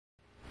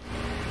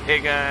Hey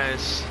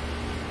guys,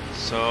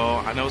 so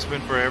I know it's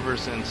been forever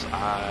since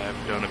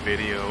I've done a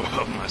video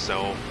of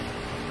myself.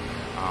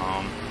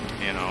 Um,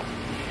 you know,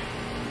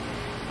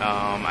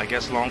 I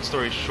guess long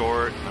story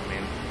short, I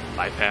mean,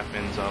 life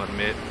happens, I'll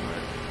admit,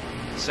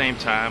 but at the same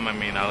time, I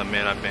mean, I'll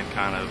admit I've been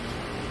kind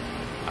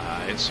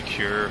of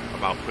insecure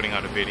about putting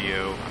out a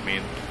video. I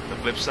mean, the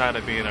flip side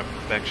of being a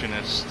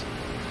perfectionist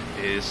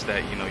is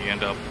that, you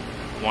end up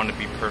wanting to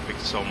be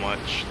perfect so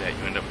much that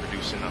you end up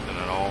producing nothing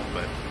at all.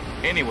 But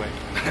anyway,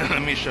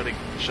 let me shut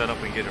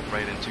up and get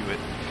right into it.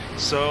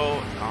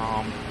 So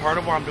part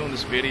of why I'm doing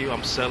this video,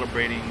 I'm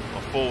celebrating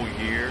a full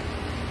year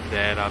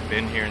that I've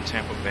been here in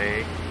Tampa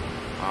Bay.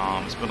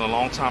 It's been a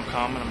long time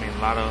coming. I mean,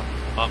 a lot of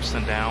ups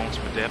and downs,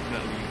 but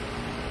definitely,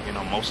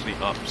 mostly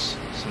ups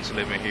since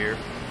living here.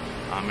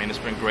 I mean, it's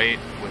been great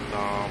with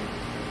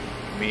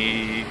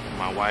me,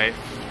 my wife,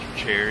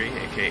 Cherry,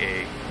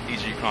 aka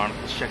EG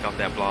Chronicles. Check out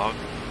that blog.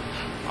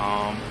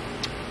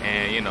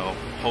 And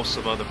hosts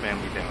of other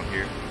family down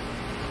here.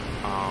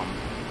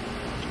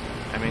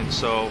 I mean,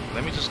 so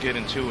let me just get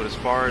into it. As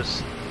far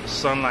as the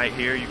sunlight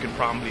here, you can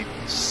probably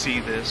see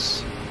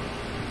this,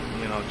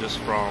 just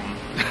from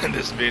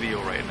this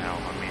video right now.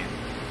 I mean,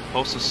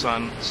 hosts of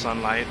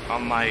sunlight.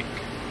 Unlike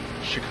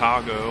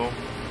Chicago,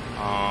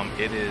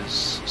 it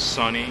is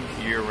sunny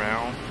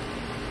year-round.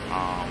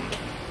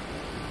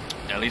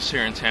 At least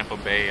here in Tampa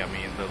Bay, I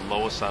mean, the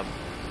lowest I've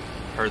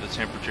heard the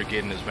temperature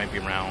getting is maybe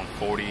around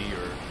 40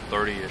 or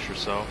 30-ish or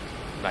so,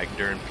 like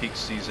during peak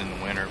season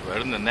in winter.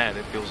 But other than that,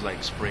 it feels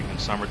like spring and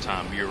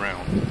summertime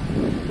year-round,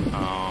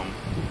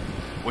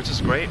 which is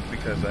great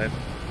because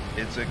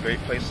it's a great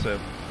place to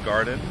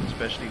garden,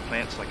 especially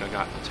plants. Like I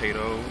got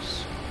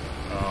potatoes,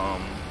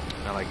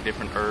 I like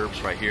different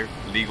herbs right here,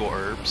 legal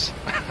herbs.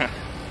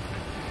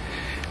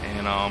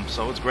 And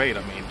so it's great.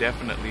 I mean,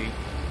 definitely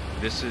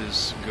this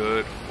is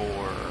good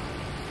for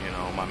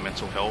my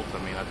mental health. I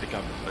mean, I think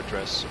I've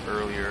addressed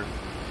earlier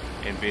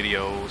in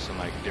videos and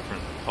like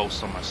different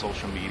posts on my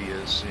social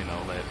medias,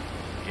 that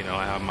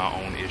I have my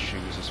own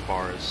issues as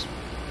far as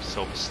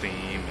self-esteem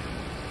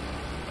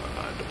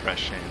and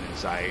depression,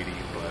 anxiety,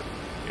 but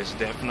it's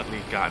definitely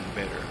gotten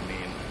better. I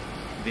mean,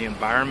 the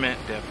environment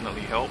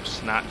definitely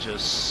helps, not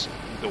just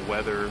the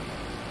weather,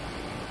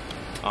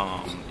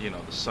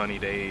 the sunny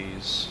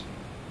days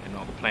and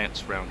all the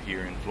plants around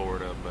here in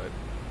Florida, but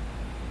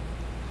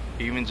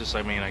even just,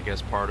 I mean, I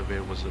guess part of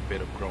it was a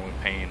bit of growing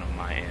pain on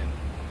my end.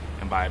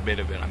 And by a bit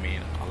of it, I mean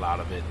a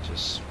lot of it,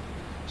 just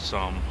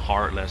some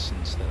hard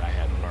lessons that I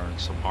had to learn,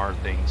 some hard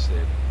things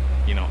that,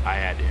 I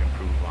had to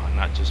improve on,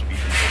 not just being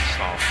based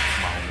off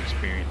my own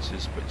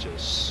experiences, but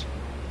just,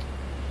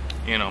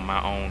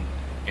 my own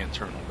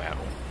internal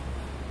battle.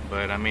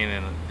 But I mean,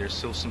 and there's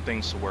still some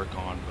things to work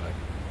on, but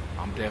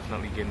I'm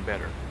definitely getting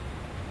better.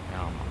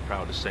 I'm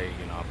proud to say,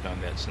 I've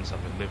done that since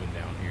I've been living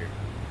down here.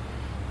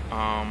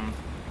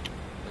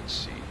 Let's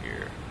see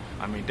here.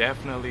 I mean,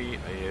 definitely,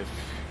 if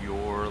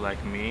you're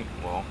like me,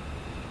 well,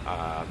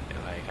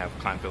 like have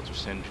Klinefelter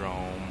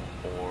syndrome,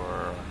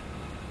 or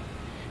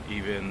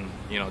even,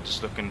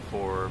 just looking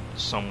for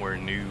somewhere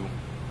new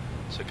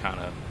to kind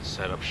of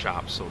set up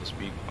shop, so to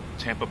speak,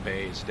 Tampa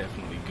Bay is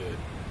definitely good.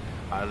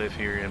 I live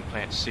here in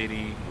Plant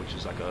City, which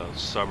is like a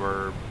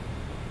suburb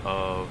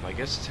of, I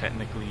guess,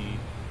 technically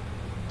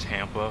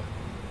Tampa,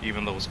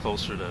 even though it's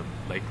closer to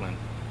Lakeland.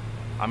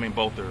 I mean,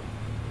 both are,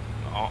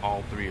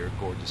 all three are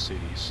gorgeous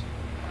cities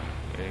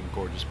and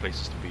gorgeous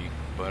places to be.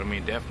 But I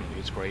mean, definitely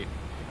it's great.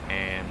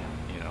 And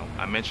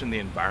I mentioned the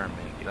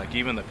environment, like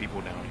even the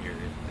people down here,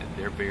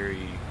 they're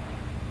very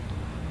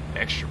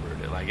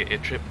extroverted. Like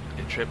it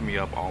tripped me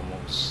up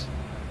almost,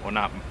 or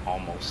not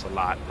almost, a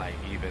lot, like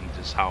even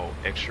just how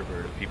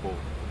extroverted people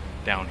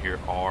down here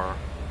are.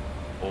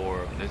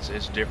 Or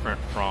it's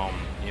different from,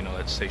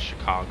 let's say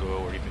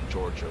Chicago or even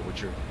Georgia,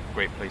 which are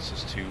great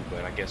places too,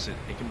 but I guess it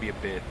can be a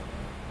bit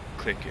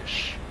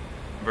cliquish,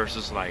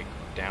 versus like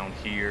down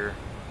here,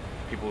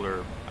 people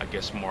are, I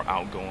guess, more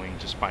outgoing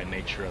just by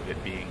nature of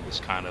it being this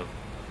kind of,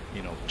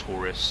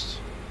 tourist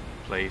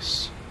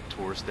place,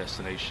 tourist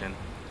destination.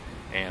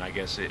 And I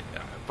guess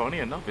funny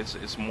enough,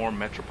 it's more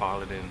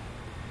metropolitan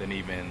than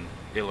even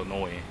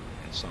Illinois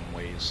in some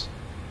ways.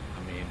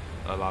 I mean,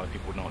 a lot of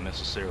people don't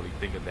necessarily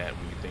think of that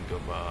when you think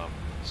of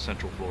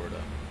Central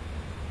Florida.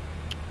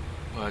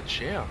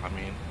 But yeah, I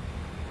mean,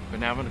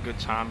 been having a good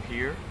time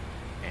here,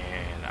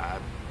 and I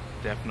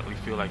definitely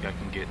feel like I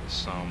can get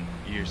some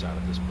years out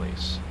of this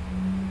place.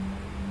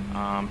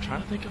 I'm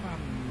trying to think if I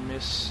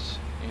missed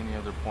any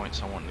other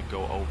points I wanted to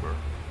go over.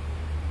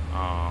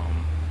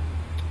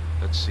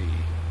 Let's see.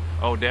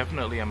 Oh,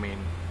 definitely, I mean,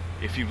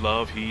 if you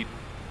love heat,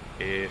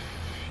 if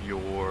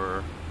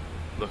you're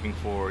looking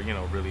for,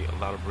 really a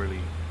lot of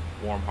really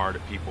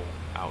warm-hearted people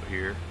out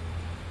here,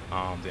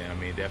 then I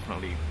mean,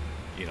 definitely,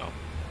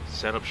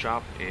 set up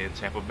shop in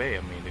Tampa Bay.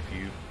 I mean,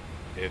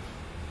 if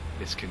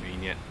it's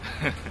convenient.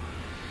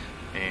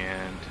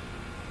 And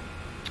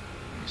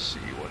let me see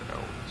what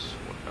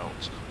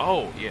else.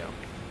 Oh yeah,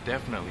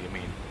 definitely. I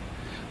mean,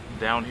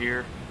 down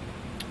here,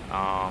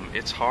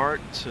 it's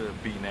hard to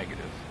be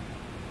negative.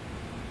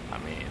 I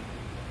mean,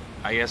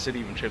 I guess it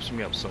even trips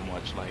me up so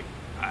much. Like,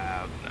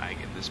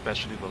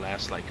 especially the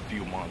last like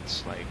few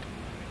months, like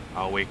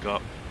I'll wake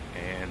up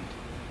and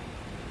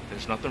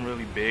there's nothing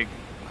really big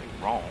like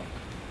wrong,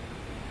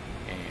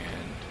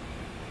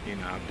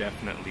 and I've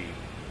definitely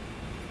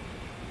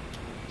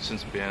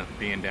since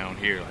being down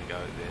here, like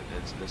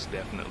that's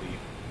definitely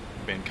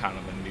been kind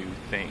of a new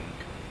thing.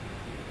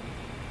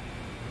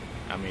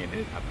 I mean,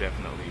 I've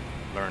definitely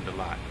learned a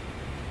lot,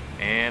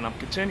 and I'm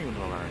continuing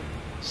to learn.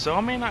 So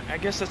I mean, I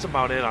guess that's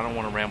about it. I don't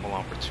want to ramble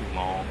on for too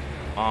long.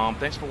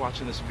 Thanks for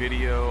watching this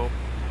video.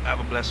 Have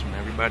a blessed one,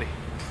 everybody.